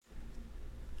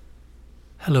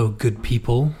Hello, good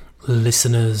people,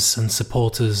 listeners and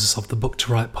supporters of the Book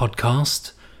to Write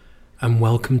podcast, and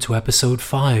welcome to episode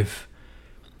 5.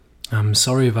 I'm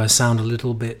sorry if I sound a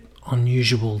little bit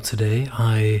unusual today.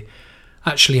 I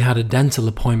actually had a dental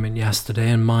appointment yesterday,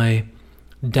 and my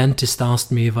dentist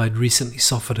asked me if I'd recently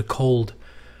suffered a cold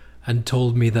and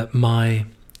told me that my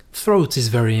throat is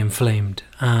very inflamed,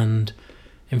 and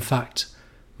in fact,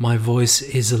 my voice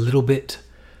is a little bit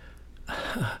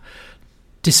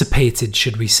dissipated,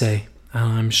 should we say.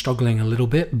 I'm struggling a little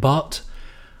bit, but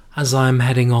as I'm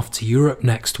heading off to Europe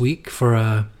next week for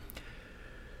a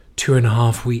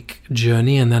 2.5 week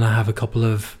journey, and then I have a couple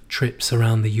of trips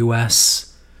around the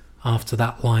US after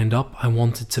that lined up, I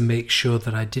wanted to make sure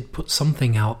that I did put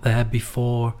something out there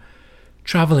before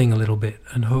traveling a little bit,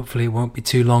 and hopefully it won't be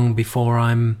too long before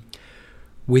I'm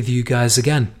with you guys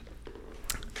again.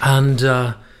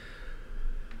 And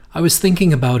I was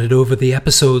thinking about it over the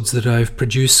episodes that I've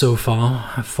produced so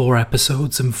far, 4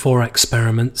 episodes and 4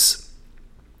 experiments.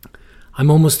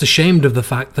 I'm almost ashamed of the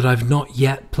fact that I've not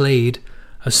yet played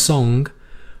a song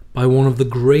by one of the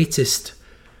greatest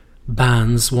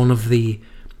bands, one of the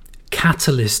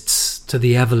catalysts to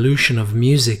the evolution of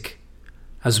music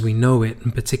as we know it,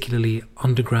 and particularly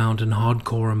underground and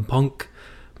hardcore and punk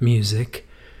music.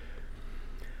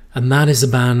 And that is a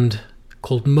band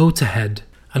called Motörhead.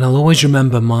 And I'll always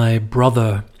remember my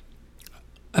brother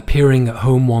appearing at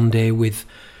home one day with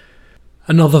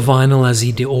another vinyl, as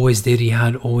he always did. He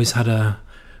had always had a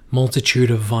multitude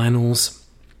of vinyls.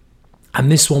 And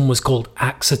this one was called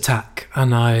Axe Attack.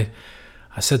 And I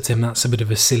said to him, that's a bit of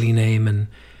a silly name. And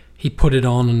he put it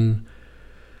on, and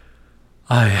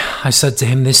I said to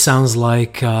him, this sounds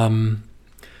like some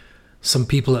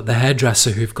people at the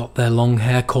hairdresser who've got their long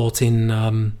hair caught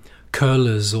in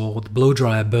curlers, or the blow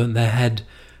dryer burnt their head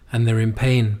and they're in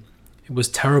pain. It was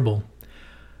terrible.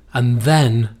 And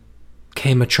then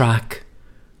came a track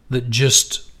that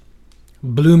just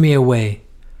blew me away,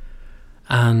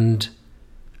 and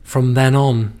from then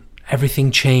on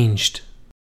everything changed.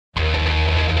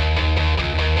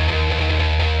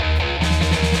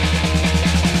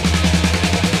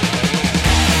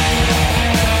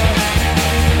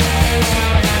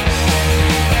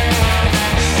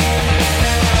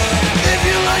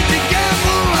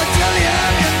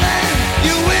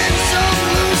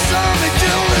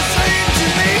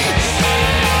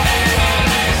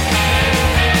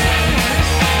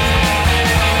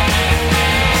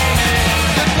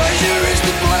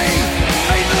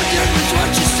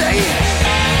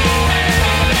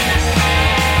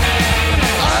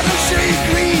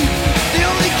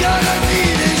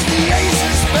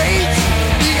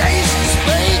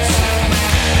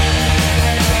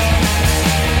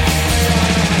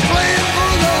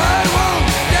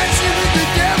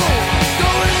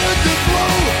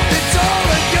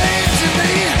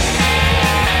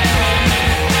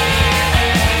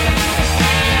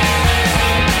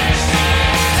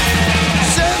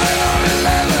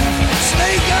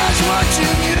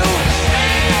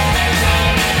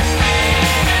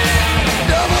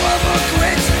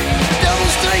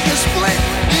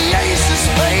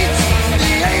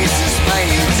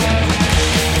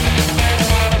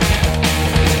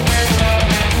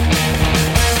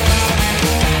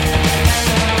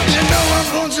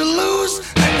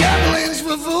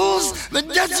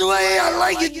 That's the way I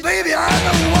like it, baby. I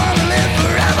don't want to live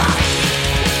forever.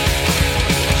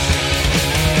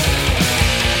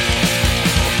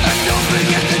 And don't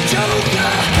forget the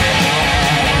Joker.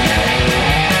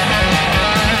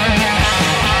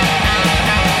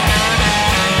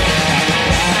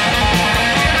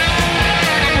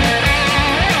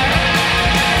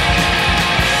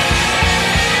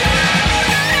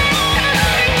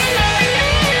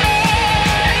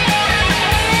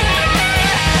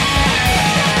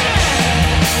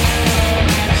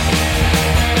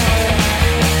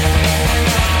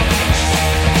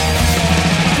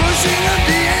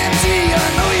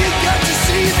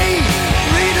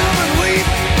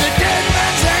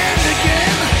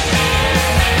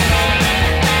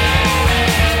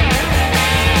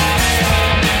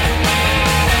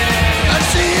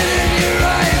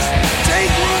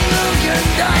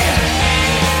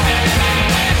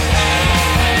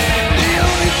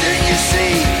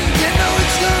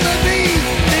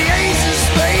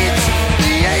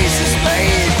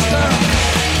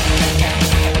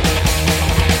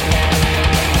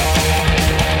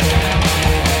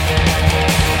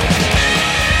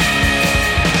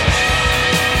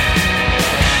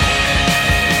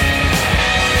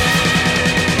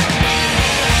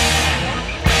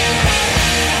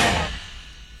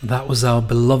 That was our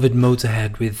beloved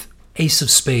Motörhead with Ace of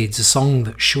Spades, a song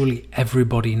that surely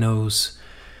everybody knows.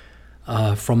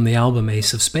 from the album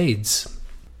Ace of Spades.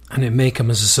 And it may come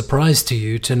as a surprise to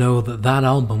you to know that that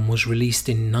album was released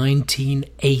in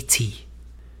 1980.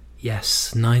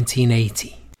 Yes,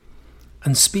 1980.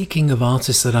 And speaking of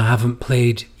artists that I haven't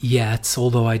played yet,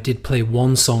 although I did play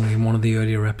one song in one of the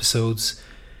earlier episodes,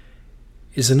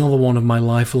 is another one of my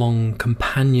lifelong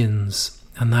companions,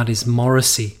 and that is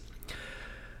Morrissey.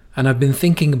 And I've been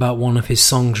thinking about one of his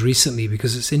songs recently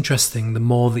because it's interesting, the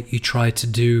more that you try to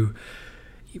do,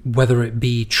 whether it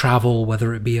be travel,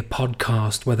 whether it be a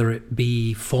podcast, whether it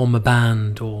be form a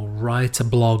band or write a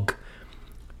blog,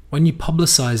 when you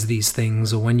publicize these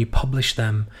things or when you publish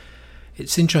them,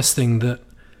 it's interesting that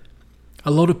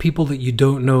a lot of people that you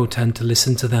don't know tend to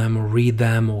listen to them or read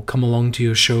them or come along to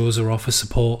your shows or offer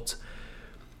support.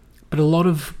 But a lot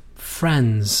of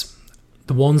friends,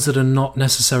 the ones that are not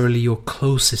necessarily your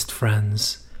closest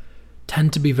friends,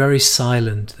 tend to be very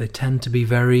silent. They tend to be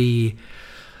very,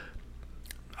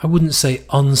 I wouldn't say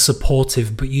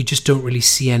unsupportive, but you just don't really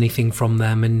see anything from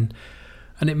them. And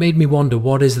it made me wonder,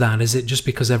 what is that? Is it just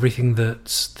because everything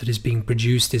that is being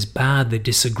produced is bad, they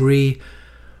disagree?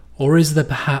 Or is there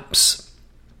perhaps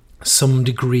some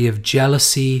degree of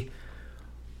jealousy?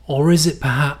 Or is it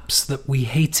perhaps that we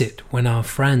hate it when our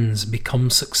friends become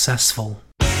successful?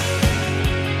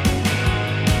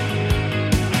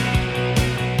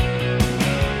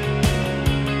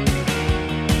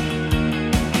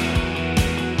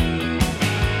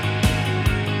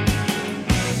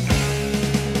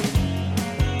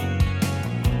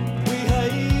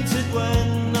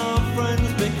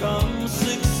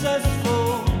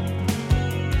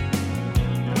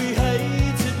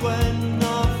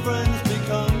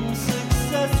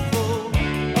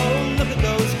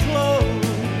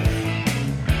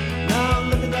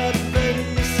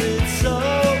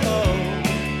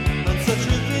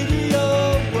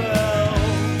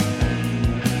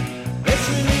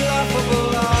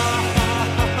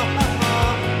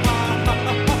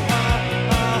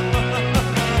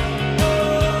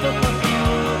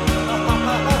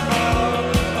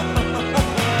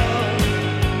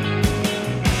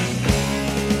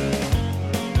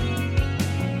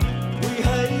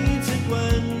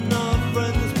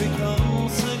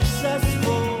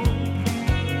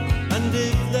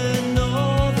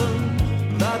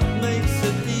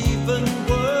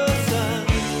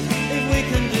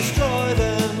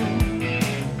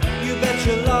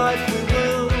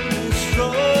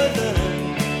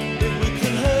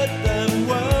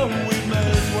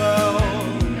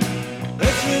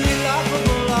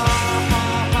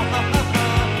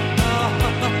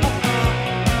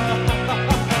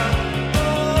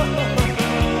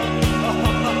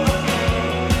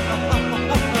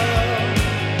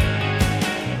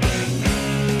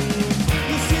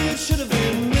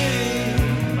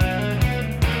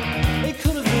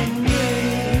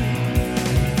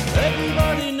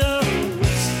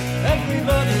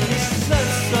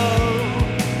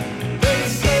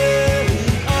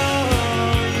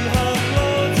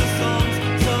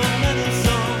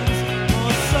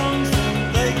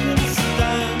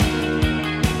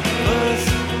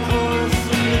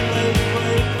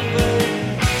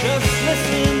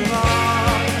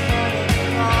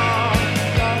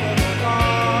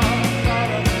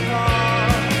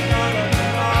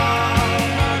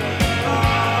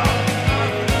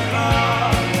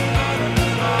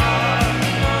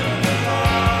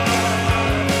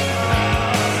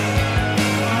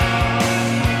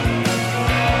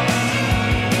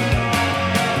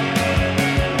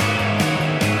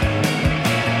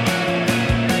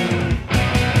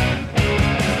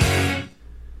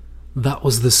 That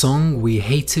was the song We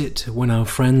Hate It When Our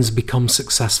Friends Become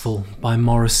Successful by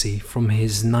Morrissey from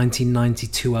his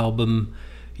 1992 album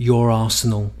Your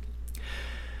Arsenal.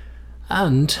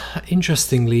 And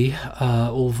interestingly,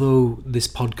 although this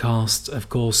podcast of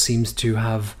course seems to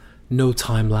have no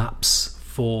time lapse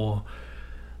for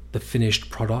the finished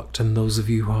product and those of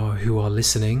you who are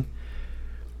listening,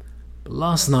 but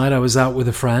last night I was out with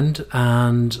a friend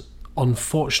and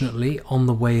unfortunately on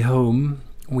the way home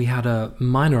we had a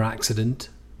minor accident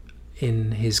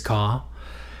in his car,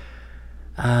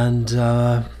 and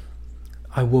I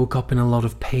woke up in a lot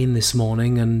of pain this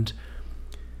morning and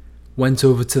went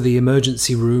over to the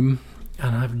emergency room,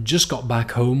 and I've just got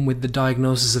back home with the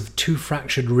diagnosis of 2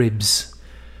 fractured ribs.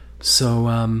 So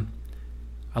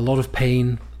a lot of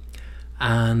pain,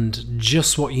 and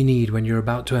just what you need when you're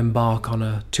about to embark on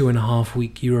a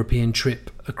 2.5-week European trip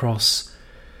across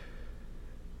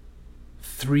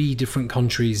 3 different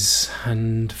countries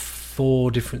and 4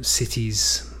 different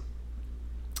cities.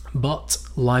 But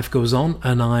life goes on,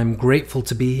 and I'm grateful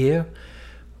to be here,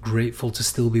 grateful to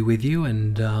still be with you,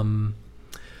 and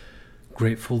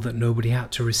grateful that nobody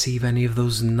had to receive any of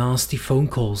those nasty phone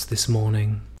calls this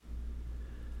morning.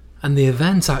 And the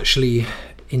event actually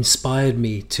inspired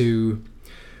me to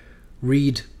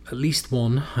read at least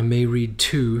one, I may read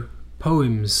two,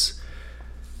 poems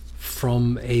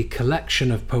from a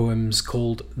collection of poems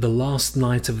called The Last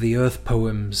Night of the Earth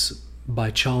Poems by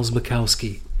Charles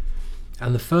Bukowski.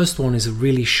 And the first one is a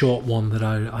really short one that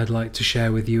I'd like to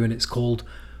share with you, and it's called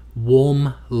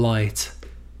Warm Light.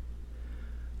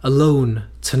 Alone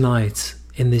tonight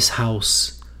in this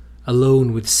house,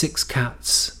 alone with 6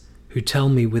 cats who tell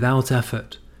me without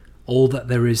effort all that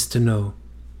there is to know.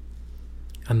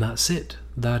 And that's it.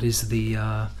 That is the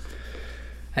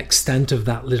extent of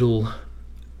that little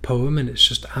poem, and it's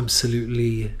just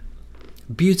absolutely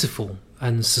beautiful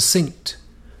and succinct,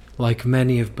 like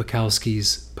many of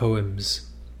Bukowski's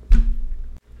poems.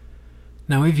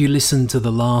 Now, if you listen to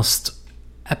the last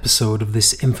episode of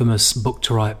this infamous Book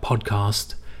to Write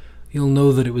podcast, you'll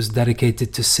know that it was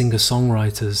dedicated to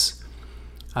singer-songwriters.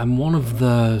 And one of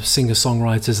the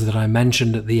singer-songwriters that I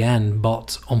mentioned at the end,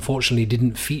 but unfortunately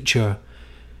didn't feature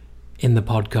in the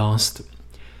podcast,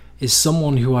 is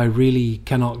someone who I really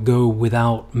cannot go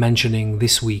without mentioning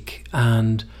this week,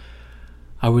 and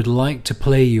I would like to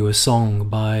play you a song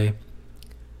by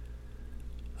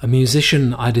a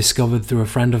musician I discovered through a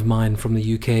friend of mine from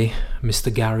the UK,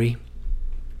 Mr. Gary,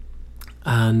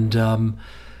 and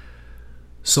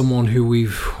someone who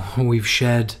we've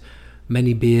shared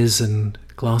many beers and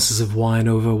glasses of wine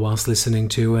over whilst listening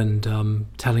to and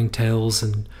telling tales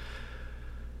and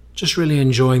just really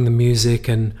enjoying the music.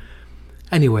 And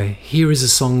anyway, here is a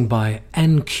song by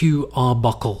NQ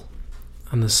Arbuckle,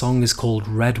 and the song is called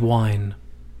Red Wine.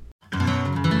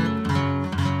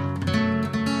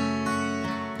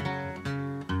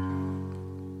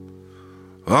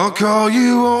 I'll call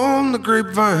you on the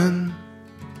grapevine,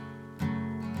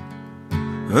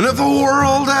 and if the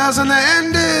world hasn't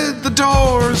ended, the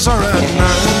doors are at 9.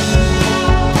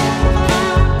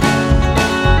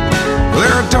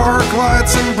 There are dark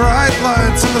lights and bright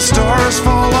lights, and the stars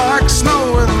fall like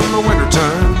snow in the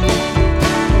wintertime.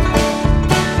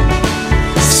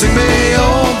 Sing me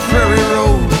old prairie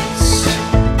roads,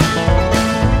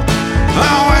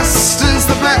 out west is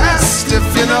the best if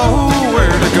you know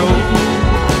where to go.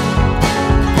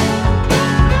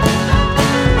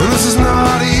 And this is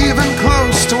not even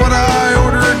close to what I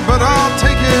ordered, but I'll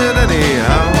take it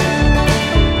anyhow.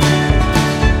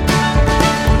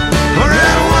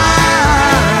 Red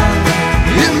wine,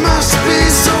 it must be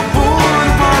so bored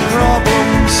of our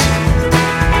problems.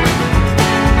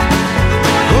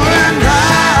 And I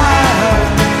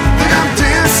think I'm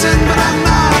dancing, but I'm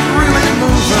not really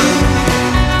moving.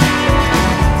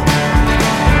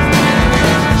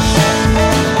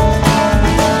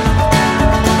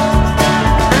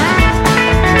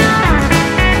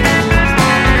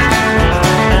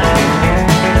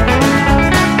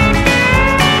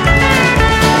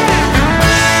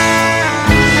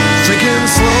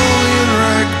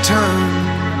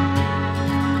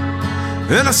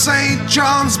 In a St.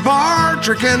 John's bar,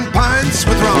 drinking pints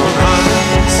with Ron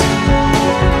Hines.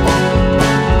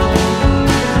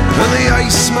 And the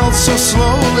ice melts so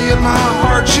slowly in my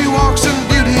heart, she walks in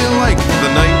beauty like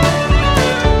the night.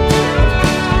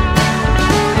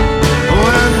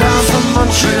 Went down from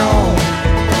Montreal,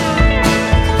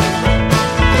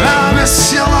 I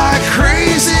miss you like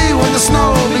crazy when the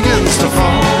snow begins to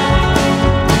fall.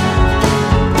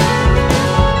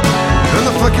 And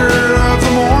the flicker of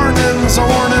the morning's a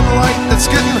warning light that's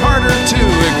getting harder to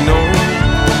ignore.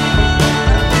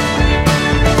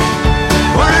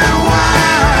 Well, why?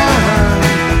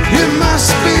 It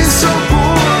must be so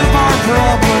bored of our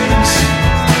problems.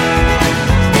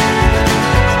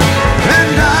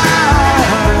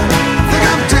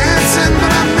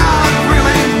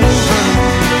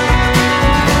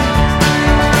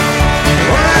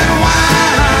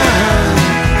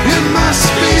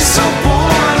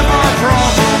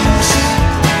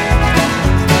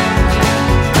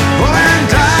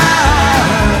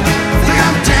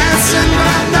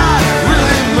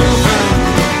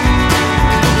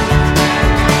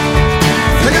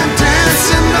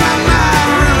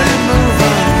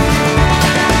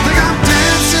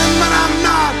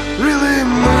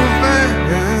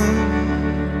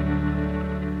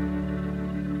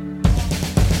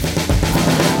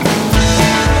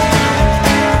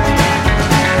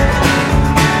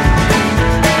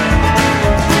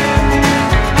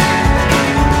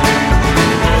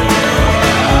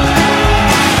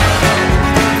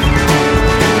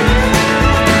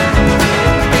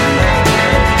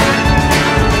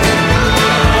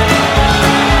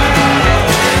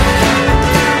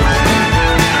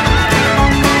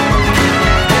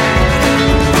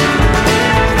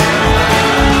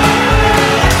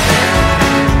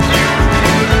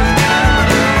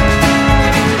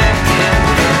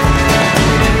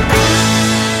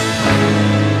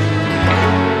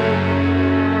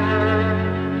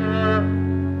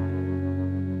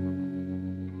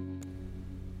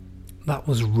 That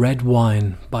was Red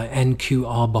Wine by NQ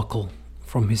Arbuckle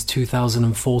from his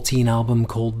 2014 album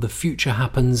called The Future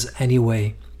Happens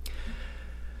Anyway.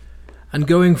 And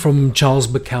going from Charles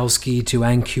Bukowski to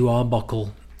NQ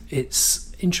Arbuckle,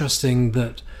 it's interesting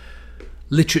that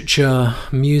literature,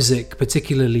 music,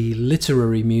 particularly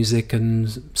literary music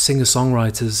and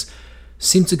singer-songwriters,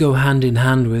 seem to go hand in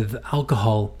hand with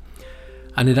alcohol.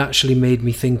 And it actually made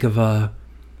me think of a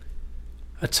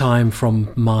time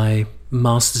from my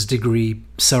master's degree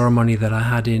ceremony that I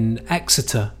had in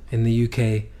Exeter in the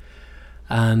UK.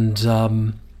 And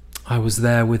I was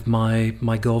there with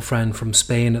my girlfriend from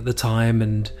Spain at the time,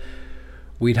 and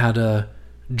we'd had a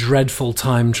dreadful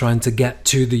time trying to get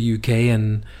to the UK,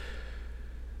 and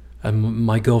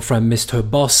my girlfriend missed her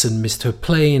bus and missed her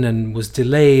plane and was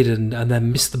delayed and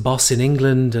then missed the bus in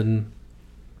England, and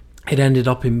it ended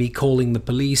up in me calling the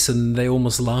police, and they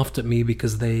almost laughed at me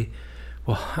because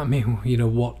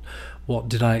what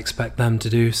did I expect them to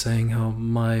do, saying, oh,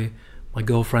 my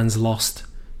girlfriend's lost.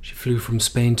 She flew from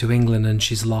Spain to England and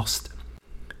she's lost.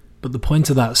 But the point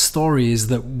of that story is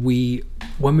that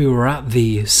when we were at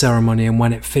the ceremony and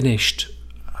when it finished,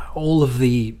 all of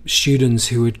the students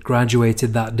who had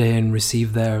graduated that day and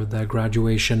received their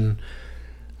graduation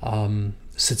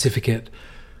certificate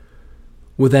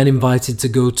were then invited to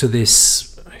go to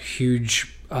this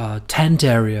huge tent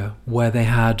area where they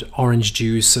had orange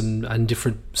juice and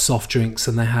different soft drinks,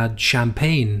 and they had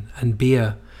champagne and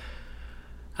beer.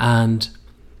 And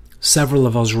several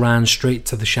of us ran straight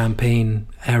to the champagne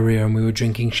area and we were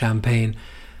drinking champagne.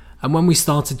 And when we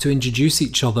started to introduce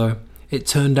each other, it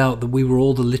turned out that we were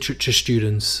all the literature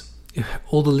students.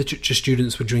 All the literature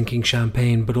students were drinking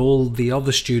champagne, but all the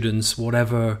other students,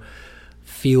 whatever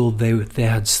field they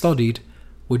had studied,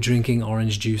 were drinking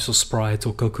orange juice or Sprite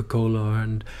or Coca-Cola.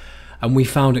 And we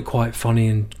found it quite funny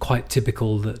and quite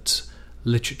typical that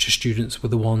literature students were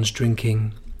the ones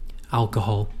drinking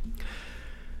alcohol.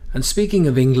 And speaking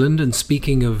of England and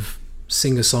speaking of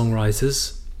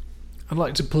singer-songwriters, I'd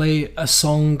like to play a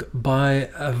song by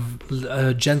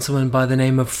a gentleman by the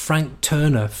name of Frank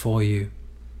Turner for you.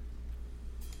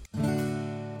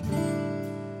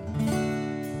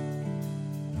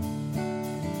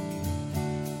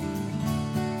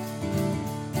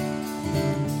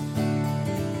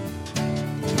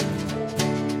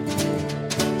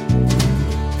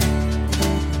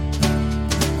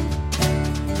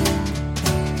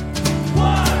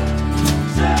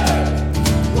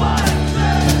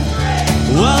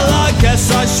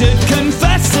 I should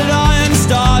confess that I am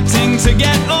starting to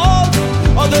get old.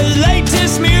 All the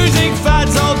latest music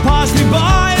fads all passed me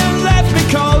by and left me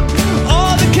cold.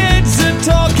 All the kids are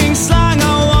talking slang,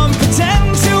 I won't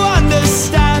pretend to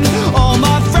understand. All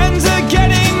my friends are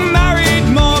getting married,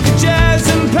 mortgages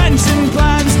and pension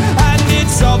plans, and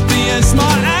it's obvious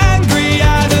my angry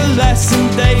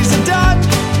adolescent days are done.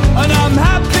 And I'm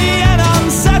happy and I'm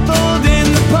settled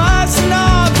in the person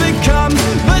I've become,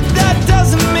 but that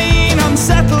doesn't mean I'm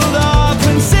settled up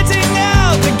and sitting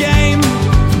out the game.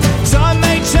 Time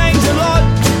may change a lot,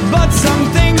 but some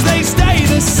things they stay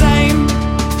the same.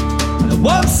 And I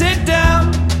won't sit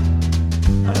down,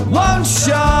 and I won't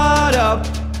shut up,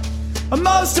 and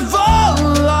most of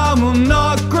all I will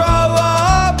not grow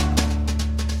up.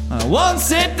 And I won't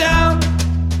sit down,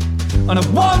 and I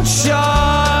won't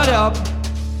shut up,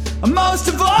 and most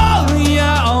of all,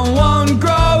 yeah, I won't grow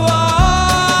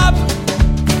up.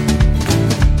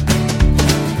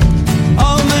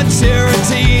 All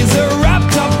maturity's a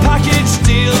wrapped up package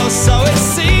deal, or so it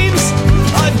seems.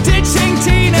 Ditching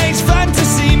teenage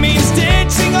fantasy means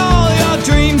ditching all your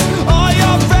dreams. All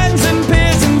your friends and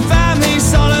peers and family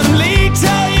solemnly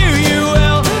tell you you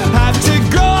will have to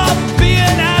grow up, be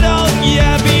an adult,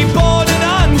 yeah, be bored and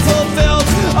unfulfilled.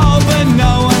 Oh, but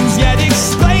no one's yet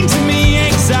explained to me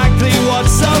exactly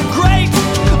what's so great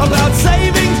about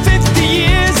saving 50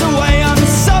 years away on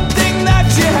something that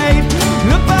you hate.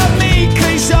 About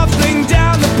meekly shuffling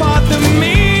down the path of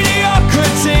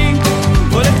mediocrity.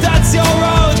 Well, if that's your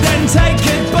road, then take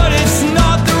it, but it's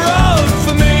not the road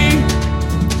for me.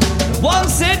 I won't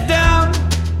sit down,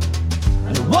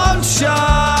 and I won't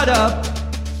shut up,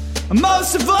 and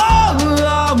most of all,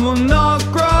 I will not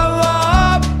grow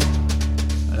up.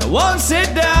 And I won't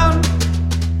sit down,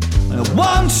 and I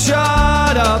won't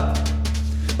shut up,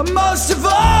 and most of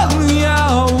all, yeah,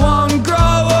 I won't grow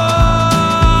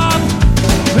up.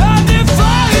 And if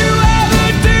all you ever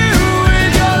do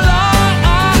with your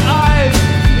life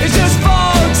is just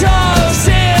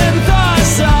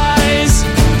photosynthesize,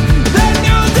 then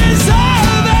you'll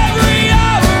deserve every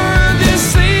hour of your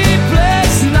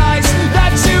sleepless nights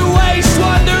that you waste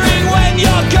wondering when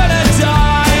you're gonna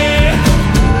die.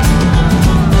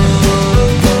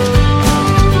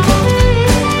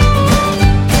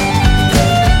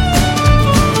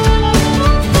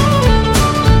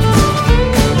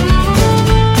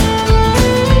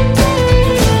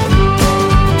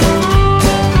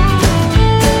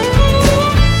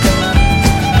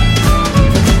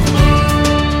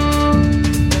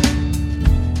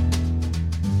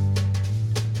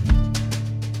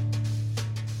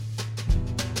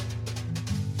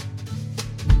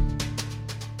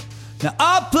 Now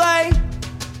I'll play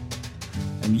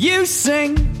and you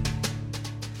sing,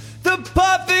 the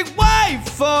perfect way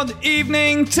for the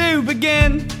evening to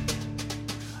begin.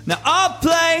 Now I'll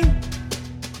play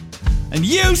and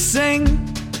you sing,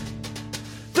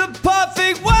 the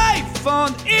perfect way for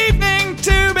the evening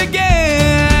to begin.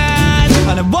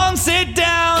 And I won't sit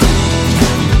down,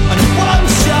 and I won't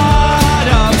shut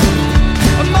up,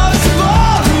 and most of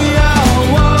all, yeah, I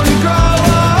won't grow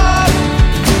up.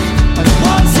 And I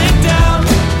won't sit down,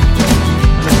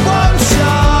 and I won't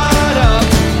shut up,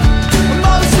 and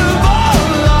most of all,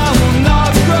 I will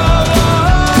not grow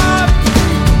up.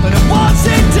 And I won't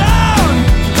sit down,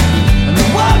 and I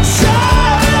won't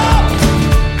shut up,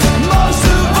 and most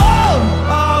of all,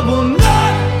 I will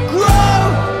not grow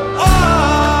up.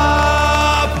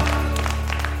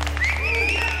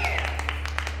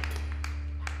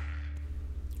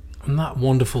 And that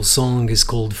wonderful song is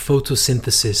called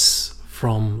Photosynthesis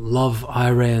from Love,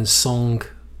 Ire and Song,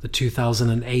 the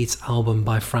 2008 album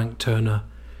by Frank Turner,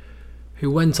 who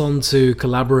went on to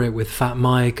collaborate with Fat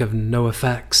Mike of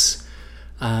NOFX,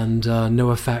 and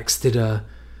NOFX did a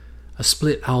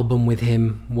split album with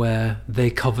him where they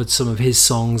covered some of his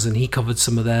songs and he covered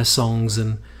some of their songs,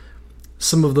 and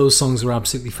some of those songs were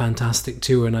absolutely fantastic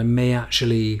too. And I may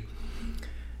actually,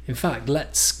 in fact,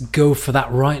 let's go for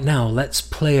that right now. Let's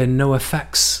play a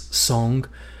NOFX song,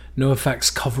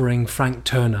 NOFX covering Frank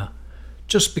Turner,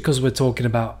 just because we're talking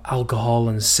about alcohol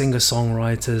and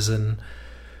singer-songwriters, and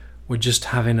we're just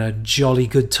having a jolly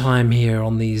good time here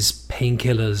on these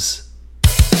painkillers.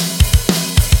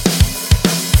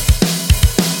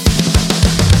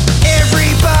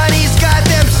 Everybody's got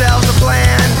themselves a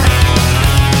plan,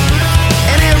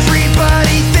 and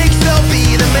everybody thinks they'll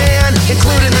be the man,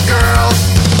 including the girls.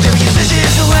 The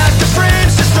musicians elect the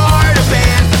friends to start a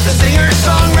band, the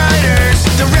singer-songwriters,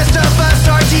 the rest of us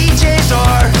are DJs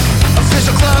or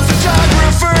official club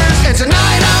photographers. And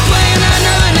tonight I'm playing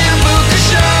another Nambuka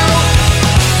show,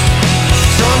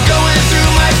 so I'm going through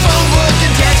my phone book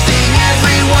and texting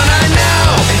everyone I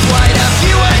know, and quite a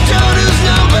few I don't whose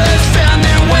numbers found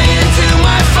their way into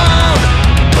my phone,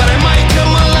 but I might come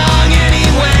along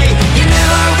anyway. You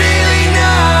never really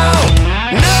know.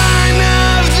 None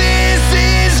of this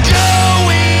is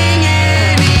going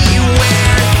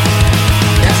anywhere,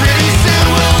 and pretty soon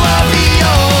we'll all be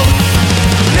old.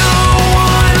 No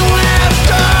one left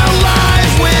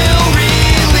alive will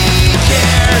really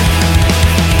care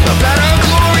about our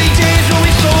glory days when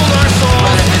we sold our souls.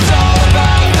 But if it's all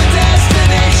about the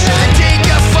destination, then take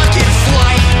a fucking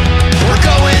flight. We're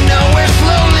going nowhere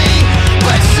slowly,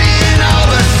 but seeing all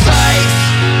the sights.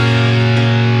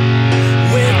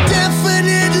 We're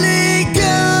definitely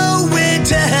going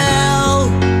to hell,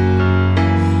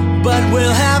 but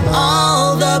we'll have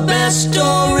all the best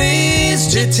stories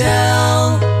to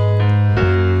tell.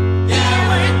 Yeah,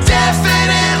 we're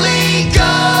definitely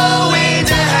going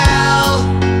to hell,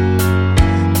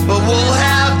 but we'll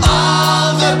have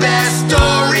all the best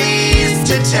stories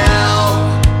to tell.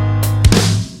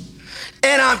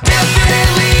 And I'm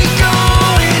definitely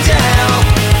going to hell,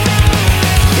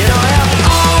 and I'll have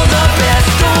all the best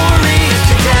stories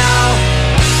to tell.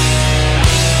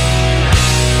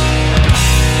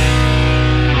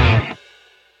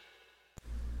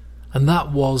 And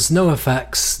that was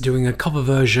NOFX doing a cover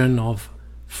version of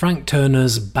Frank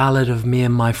Turner's Ballad of Me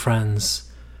and My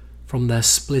Friends from their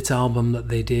split album that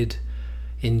they did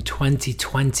in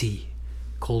 2020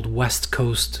 called West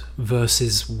Coast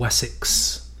versus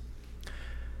Wessex.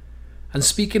 And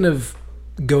speaking of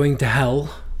going to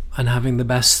hell and having the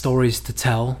best stories to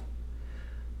tell,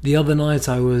 the other night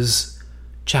I was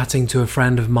chatting to a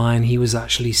friend of mine. He was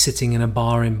actually sitting in a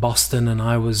bar in Boston, and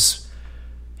I was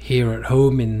here at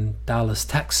home in Dallas,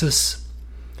 Texas.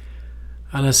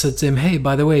 And I said to him, hey,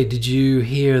 by the way, did you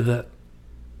hear that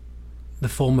the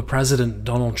former president,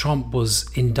 Donald Trump, was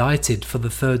indicted for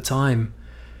the third time?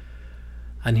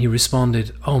 And he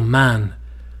responded, oh man,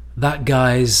 that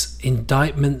guy's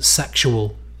indictment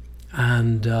sexual.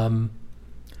 And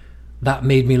that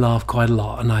made me laugh quite a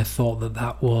lot, and I thought that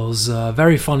that was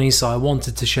very funny, so I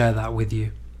wanted to share that with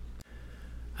you.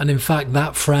 And in fact,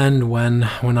 that friend, when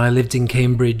I lived in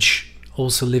Cambridge,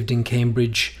 also lived in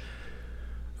Cambridge,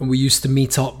 and we used to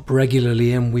meet up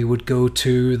regularly, and we would go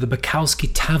to the Bukowski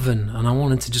Tavern. And I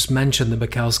wanted to just mention the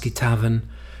Bukowski Tavern.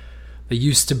 There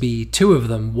used to be two of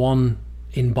them, one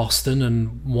in Boston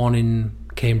and one in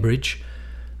Cambridge.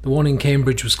 The one in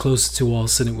Cambridge was closer to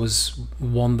us, and it was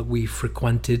one that we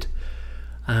frequented,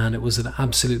 and it was an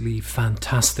absolutely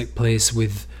fantastic place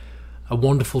with a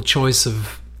wonderful choice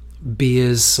of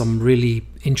beers, some really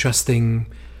interesting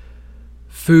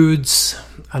foods,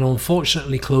 and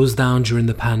unfortunately closed down during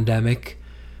the pandemic.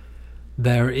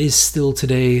 There is still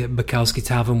today Bukowski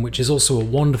Tavern, which is also a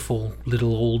wonderful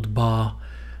little old bar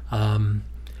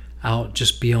out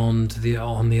just beyond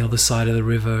on the other side of the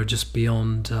river, just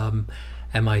beyond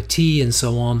MIT and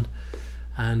so on.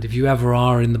 And if you ever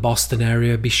are in the Boston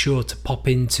area, be sure to pop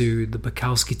into the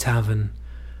Bukowski Tavern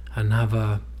and have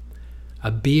a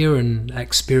beer and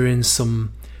experience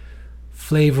some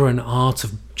flavor and art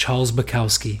of Charles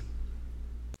Bukowski.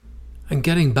 And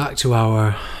getting back to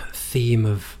our theme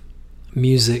of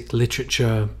music,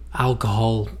 literature,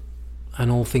 alcohol,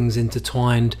 and all things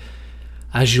intertwined,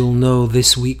 as you'll know,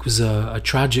 this week was a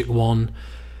tragic one,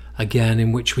 again,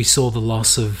 in which we saw the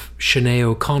loss of Sinead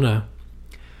O'Connor.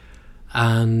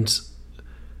 And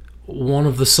one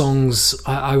of the songs,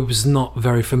 I was not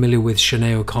very familiar with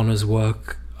Sinead O'Connor's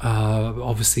work.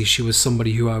 Obviously, she was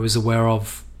somebody who I was aware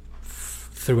of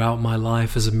throughout my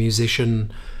life as a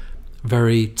musician,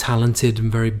 very talented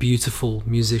and very beautiful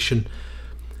musician.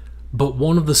 But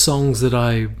one of the songs that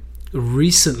I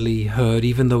recently heard,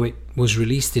 even though it was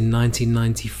released in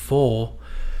 1994,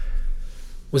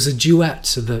 was a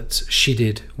duet that she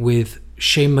did with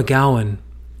Shayne MacGowan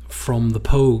from the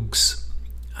Pogues.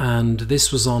 And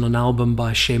this was on an album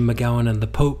by Shayne MacGowan and the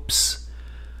Popes,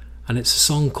 and it's a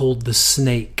song called The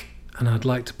Snake, and I'd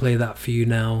like to play that for you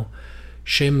now.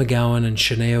 Shayne MacGowan and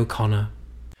Sinead O'Connor.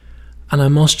 And I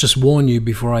must just warn you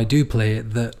before I do play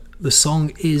it that the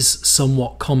song is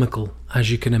somewhat comical, as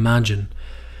you can imagine,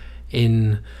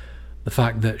 in the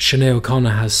fact that Sinead O'Connor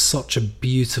has such a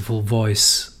beautiful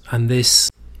voice, and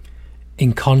this,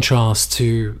 in contrast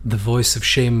to the voice of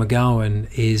Shayne MacGowan,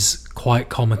 is quite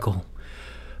comical.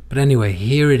 But anyway,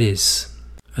 here it is,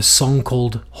 a song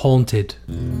called Haunted.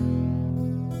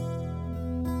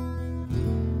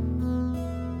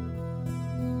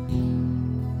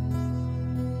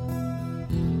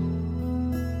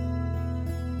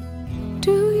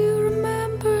 Do you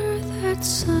remember that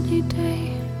sunny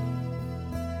day?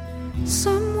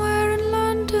 Somewhere in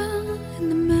London, in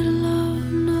the middle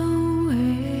of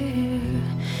nowhere.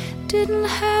 Didn't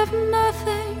have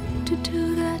nothing to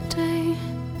do that day.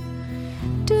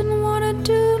 Didn't want to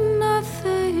do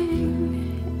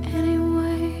nothing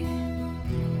anyway.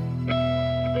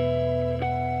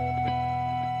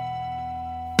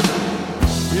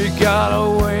 You got a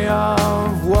way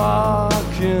of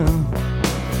walking.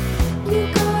 You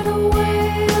got a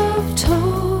way of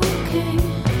talking.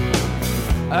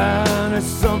 And it's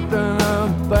something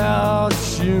about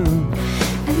you.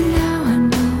 And now I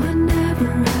know I never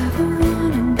ever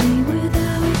wanna be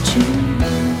without you.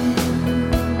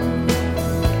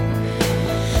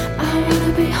 I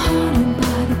wanna be haunted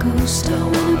by the ghost. I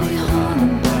wanna be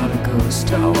haunted by the ghost.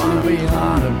 I wanna be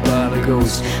haunted by the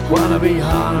ghost. Wanna be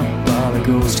haunted by the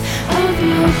ghost of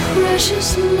your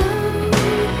precious love.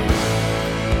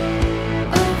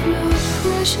 Of your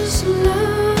precious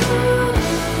love.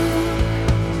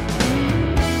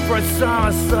 First time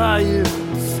I saw you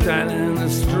standing in the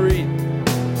street,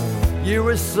 you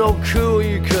were so cool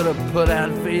you could have put out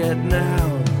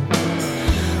Vietnam.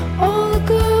 All the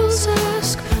girls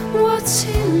ask, what's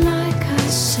he like? I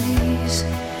say he's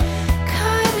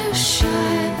kind of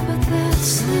shy, but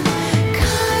that's the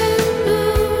kind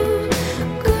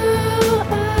of girl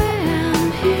I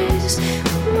am. He's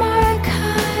my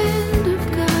kind of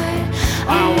guy. I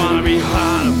wanna be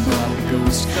haunted by the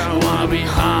ghost. I wanna be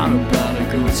haunted by the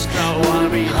ghost. I wanna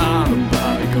be haunted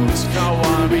by the ghost. I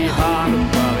wanna be haunted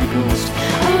by the ghost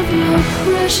of your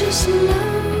precious love.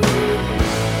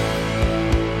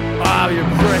 Of your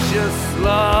precious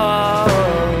love.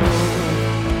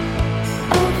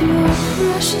 Of your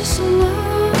precious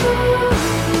love.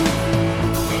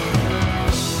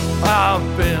 I'll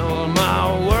build my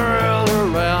world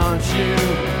around you.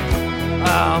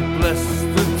 I'll bless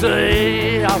the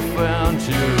day I found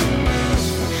you.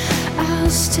 I'll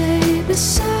stay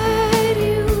beside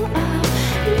you. I'll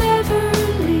never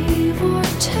leave or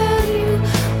tell you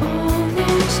all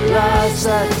those lies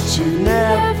that you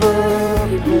never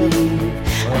believe.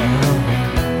 I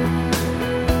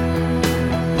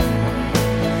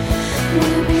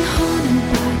wanna be haunted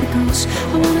by the ghost. I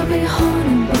wanna be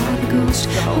haunted by the ghost.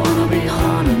 I wanna be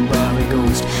haunted by the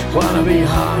ghost. Wanna be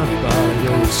haunted by the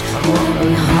ghost. I wanna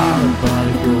be haunted by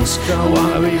the ghost. I wanna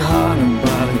be haunted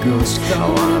by the ghost. I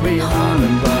wanna be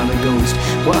haunted by the ghost.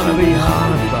 Wanna be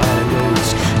haunted by the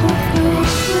ghost of your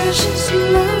precious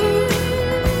love.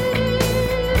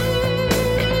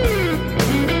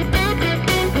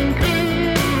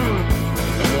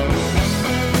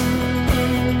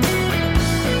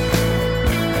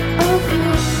 Of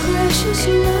your precious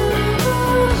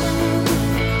love.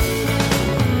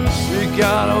 You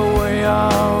got a way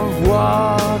of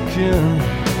walking.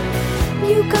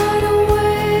 You got a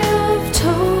way of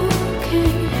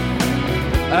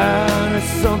And it's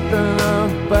something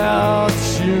about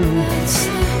you. It's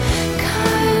the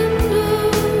kind of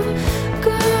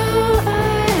girl I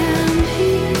am.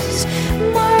 He's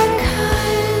my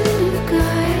kind of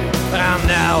guy. And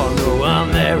now I know I'll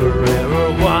never ever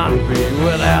want to be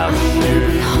without I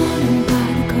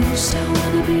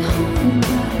wanna be you. haunted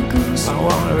by the ghost. I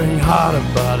wanna be haunted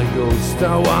by the ghost. I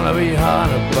wanna be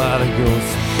haunted by the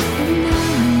ghost. I wanna be haunted by the ghost.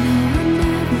 And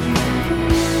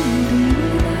now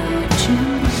I know I'll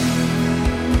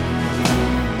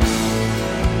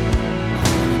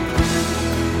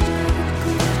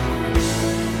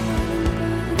never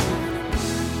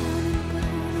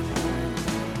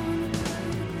ever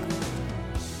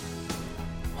wanna be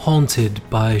without you. Haunted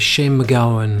by Shayne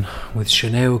MacGowan with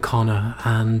Sinead O'Connor,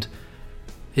 and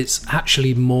it's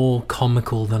actually more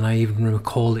comical than I even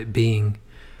recall it being.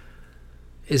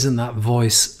 Isn't that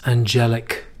voice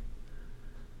angelic?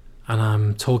 And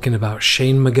I'm talking about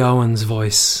Shayne MacGowan's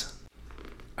voice.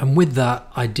 And with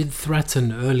that, I did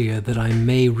threaten earlier that I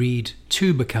may read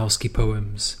 2 Bukowski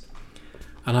poems,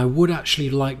 and I would actually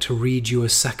like to read you a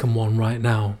second one right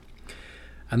now.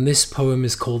 And this poem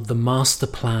is called The Master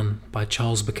Plan by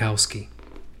Charles Bukowski.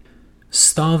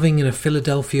 Starving in a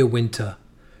Philadelphia winter,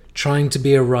 trying to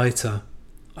be a writer,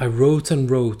 I wrote and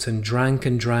wrote and drank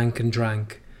and drank and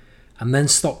drank, and then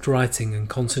stopped writing and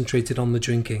concentrated on the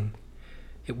drinking.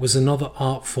 It was another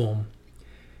art form.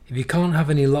 If you can't have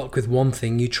any luck with one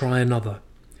thing, you try another.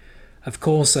 Of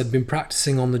course, I'd been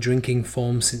practicing on the drinking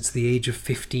form since the age of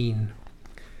 15.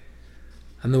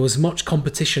 And there was much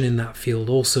competition in that field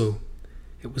also.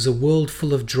 It was a world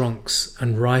full of drunks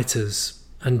and writers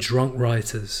and drunk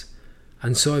writers,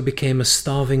 and so I became a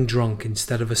starving drunk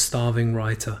instead of a starving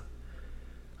writer.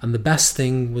 And the best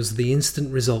thing was the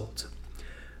instant result,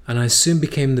 and I soon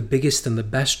became the biggest and the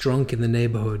best drunk in the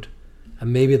neighbourhood,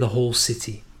 and maybe the whole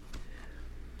city.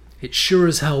 It sure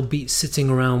as hell beats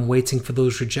sitting around waiting for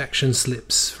those rejection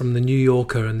slips from the New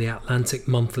Yorker and the Atlantic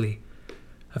Monthly.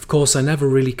 Of course, I never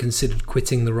really considered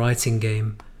quitting the writing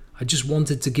game. I just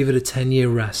wanted to give it a 10-year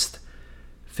rest,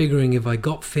 figuring if I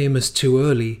got famous too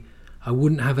early, I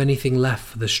wouldn't have anything left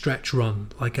for the stretch run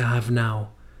like I have now.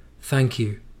 Thank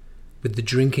you, with the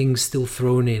drinking still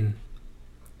thrown in.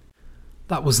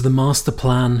 That was The Master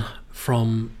Plan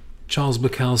from Charles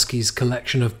Bukowski's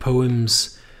collection of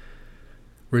poems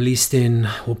published in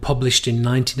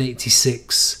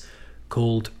 1986,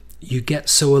 called You Get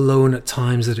So Alone at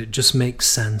Times That It Just Makes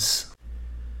Sense.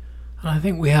 And I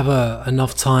think we have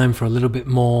enough time for a little bit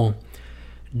more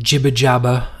jibber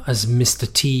jabber, as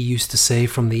Mr. T used to say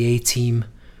from the A-Team,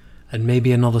 and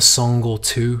maybe another song or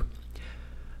two.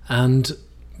 And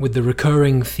with the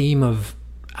recurring theme of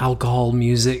alcohol,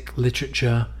 music,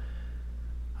 literature,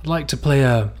 I'd like to play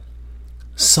a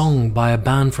song by a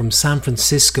band from San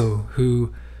Francisco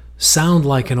who sound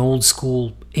like an old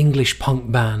school English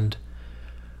punk band.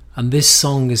 And this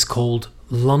song is called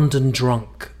London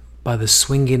Drunk by the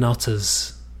Swingin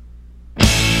Utters.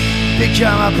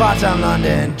 Become a part-time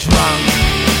London drunk.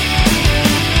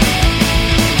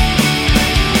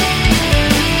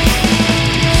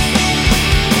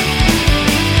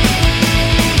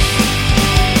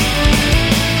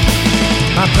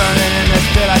 I'm burning in this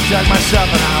pit I dug myself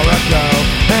an hour ago,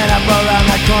 and up around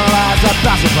that corner as I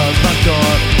pass the front door,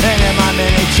 and in my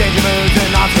mini changing moods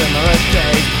and on similar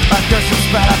days, I curse and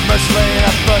spat out mercilessly and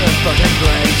I put in fucking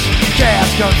grace. Chaos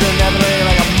comes inevitably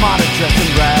like a modern dressed in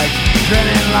rags,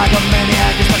 grinning like a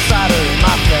maniac as my cider in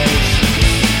my face.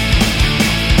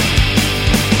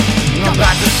 I'm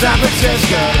back to San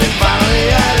Francisco, they finally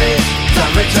had it.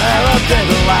 Time retail up in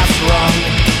the last rung.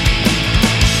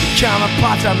 Become a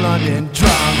part-time London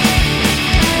drunk.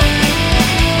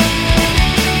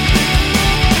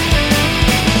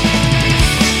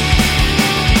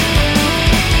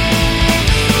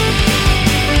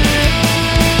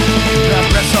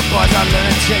 The boys are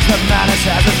lunatics, but madness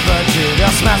has its virtue.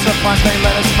 They'll smash the punch, they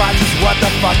let us fight, just what the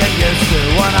fuck they used to.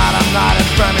 One night I'm not in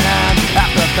Birmingham,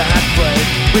 after the band played,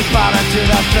 we piled into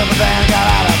that silver van, got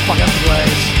out of fucking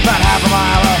place. About half a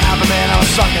mile or half a minute, I was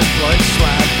sunk in Floyd's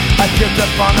swag. I puked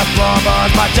up on the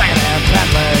floorboards, my jacket and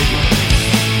pant leg.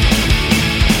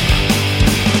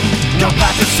 Go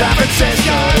back to San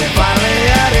Francisco, they finally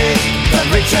had it.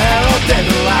 Then reach the Herald, did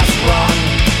the last run.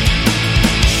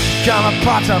 Become a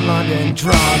part-time London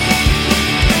drunk.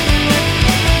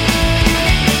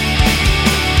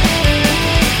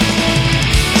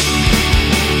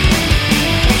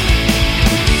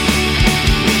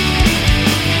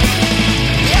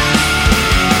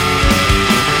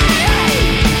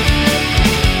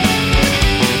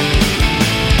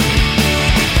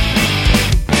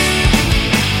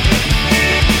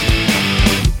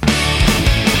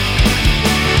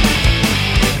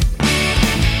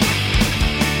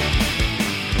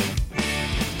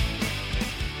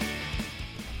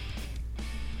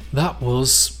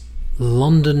 was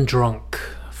London Drunk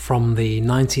from the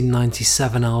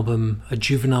 1997 album A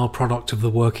Juvenile Product of the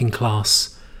Working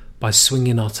Class by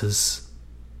Swingin.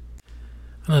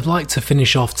 And I'd like to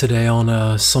finish off today on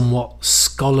a somewhat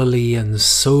scholarly and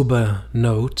sober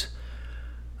note,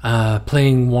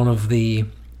 playing one of the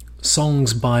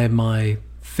songs by my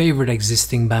favourite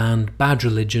existing band, Bad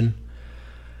Religion.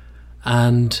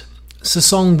 And it's a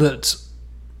song that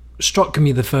struck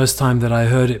me the first time that I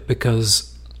heard it because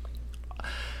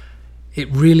it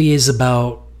really is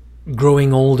about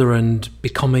growing older and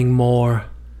becoming more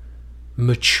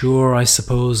mature, I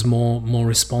suppose, more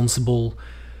responsible,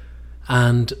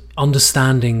 and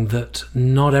understanding that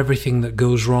not everything that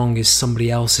goes wrong is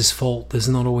somebody else's fault. There's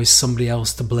not always somebody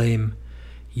else to blame.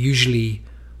 Usually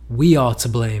we are to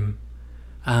blame,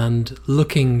 and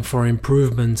looking for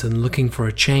improvement and looking for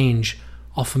a change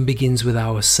often begins with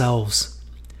ourselves.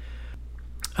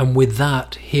 And with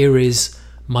that, here is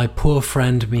My Poor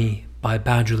Friend Me by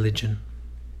Bad Religion.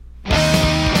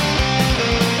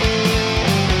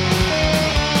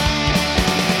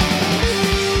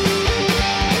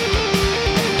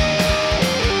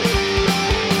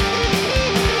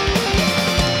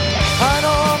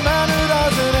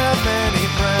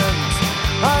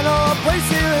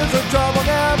 Trouble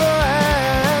never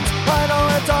ends. I know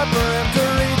it's hard for him to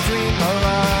read between the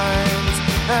lines,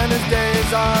 and his days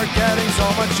are getting so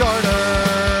much shorter.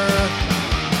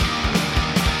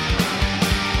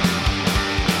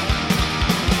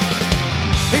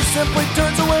 He simply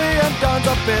turns away and dons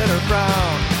a bitter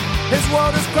frown. His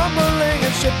world is crumbling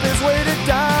and ship is weighted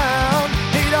down.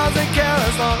 He doesn't care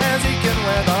as long as he can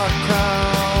wear the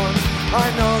crown. I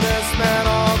know this man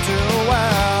all too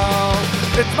well.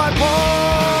 It's my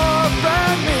poor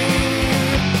friend me,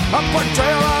 a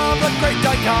portrayal of the great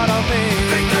dichotomy.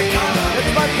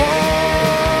 It's my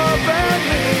poor friend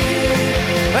me,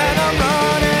 and I'm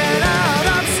running out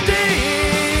of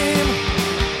steam.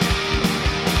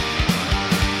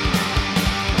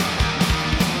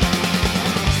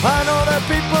 I know there are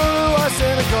people who are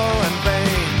cynical and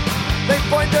vain. They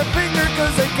point their finger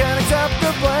cause they can't accept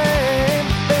the blame.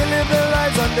 They live their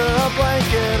lives under a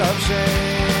blanket of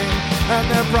shame, and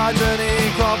their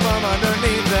progeny crawl from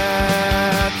underneath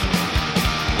it.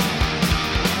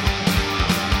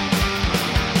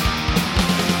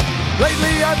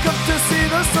 Lately I've come to see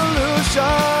the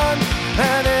solution,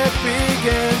 and it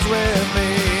begins with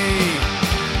me.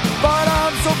 But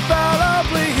I'm so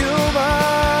fallibly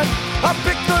human, I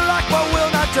pick the lock but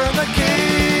will not turn the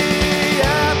key.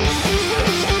 Yeah.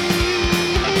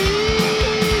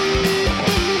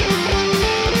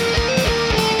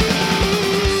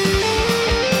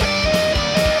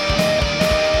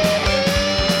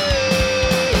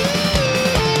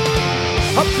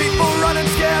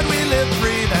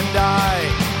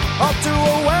 All too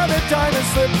aware that time is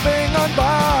slipping on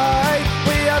by.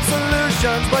 We have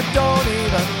solutions but don't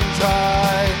even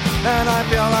try, and I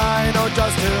feel I know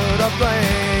just who to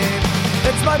blame.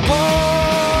 It's my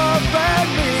poor friend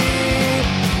me,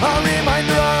 a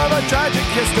reminder of a tragic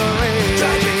history.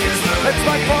 It's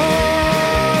my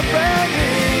poor friend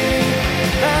me,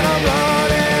 and I'm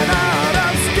running out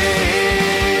of steam.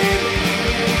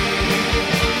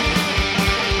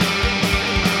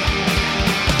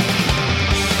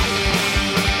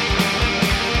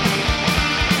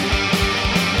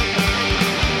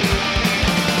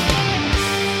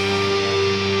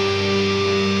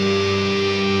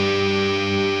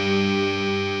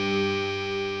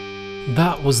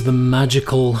 That was the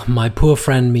magical My Poor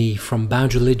Friend Me from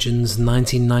Bad Religion's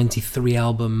 1993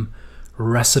 album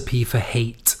Recipe for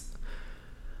Hate.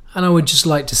 And I would just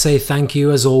like to say thank you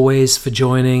as always for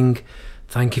joining.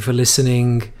 Thank you for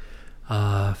listening.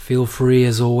 Feel free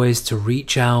as always to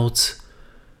reach out.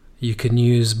 You can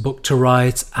use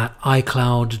book2write at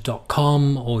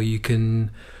icloud.com, or you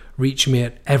can reach me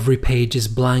at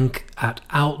everypageisblank at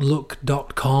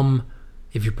outlook.com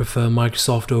if you prefer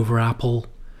Microsoft over Apple.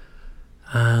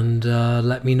 And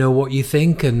let me know what you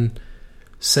think and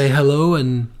say hello,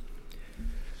 and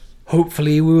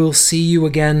hopefully we will see you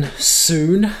again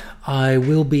soon. I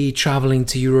will be traveling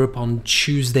to Europe on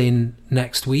Tuesday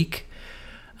next week,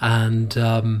 and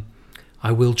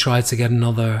I will try to get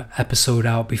another episode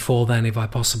out before then if I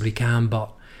possibly can,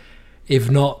 but if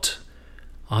not,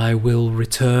 I will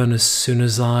return as soon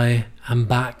as I am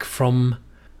back from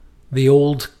the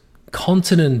old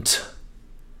continent.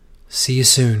 See you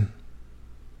soon.